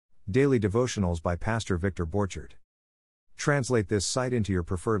Daily Devotionals by Pastor Victor Borchard. Translate this site into your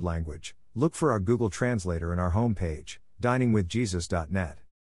preferred language. Look for our Google Translator in our homepage, diningwithjesus.net.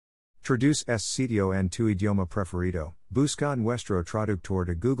 Traduce este sitio en tu idioma preferido. Busca nuestro traductor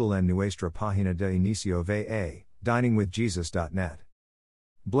de Google en nuestra página de inicio va, diningwithjesus.net.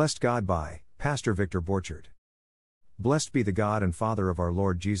 Blessed God by Pastor Victor Borchard. Blessed be the God and Father of our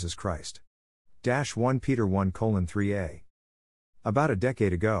Lord Jesus Christ. 1 Peter 1:3a. About a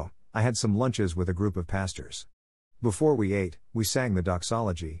decade ago, I had some lunches with a group of pastors. Before we ate, we sang the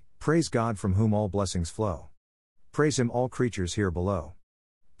doxology, "Praise God from whom all blessings flow. Praise Him all creatures here below.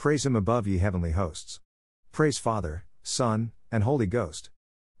 Praise Him above ye heavenly hosts. Praise Father, Son, and Holy Ghost."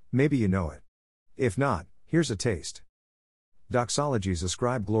 Maybe you know it. If not, here's a taste. Doxologies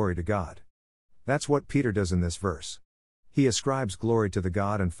ascribe glory to God. That's what Peter does in this verse. He ascribes glory to the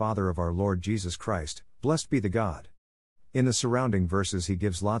God and Father of our Lord Jesus Christ, blessed be the God. In the surrounding verses he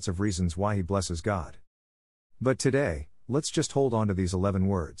gives lots of reasons why he blesses God. But today, let's just hold on to these 11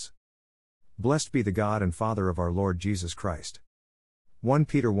 words. Blessed be the God and Father of our Lord Jesus Christ. 1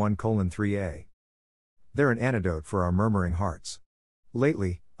 Peter 1:3a. They're an antidote for our murmuring hearts.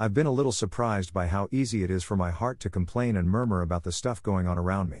 Lately, I've been a little surprised by how easy it is for my heart to complain and murmur about the stuff going on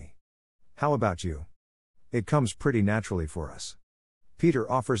around me. How about you? It comes pretty naturally for us.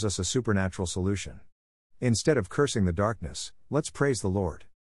 Peter offers us a supernatural solution. Instead of cursing the darkness, let's praise the Lord.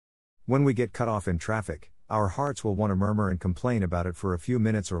 When we get cut off in traffic, our hearts will want to murmur and complain about it for a few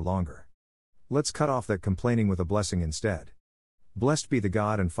minutes or longer. Let's cut off that complaining with a blessing instead. Blessed be the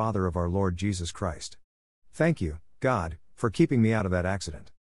God and Father of our Lord Jesus Christ. Thank you, God, for keeping me out of that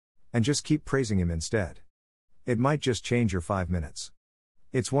accident. And just keep praising Him instead. It might just change your 5 minutes.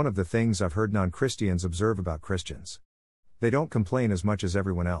 It's one of the things I've heard non-Christians observe about Christians. They don't complain as much as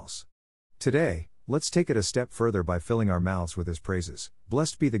everyone else. Today, let's take it a step further by filling our mouths with His praises.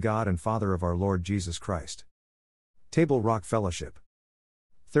 Blessed be the God and Father of our Lord Jesus Christ. Table Rock Fellowship.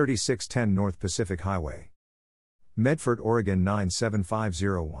 3610 North Pacific Highway. Medford, Oregon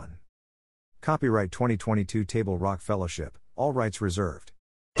 97501. Copyright 2022 Table Rock Fellowship, all rights reserved.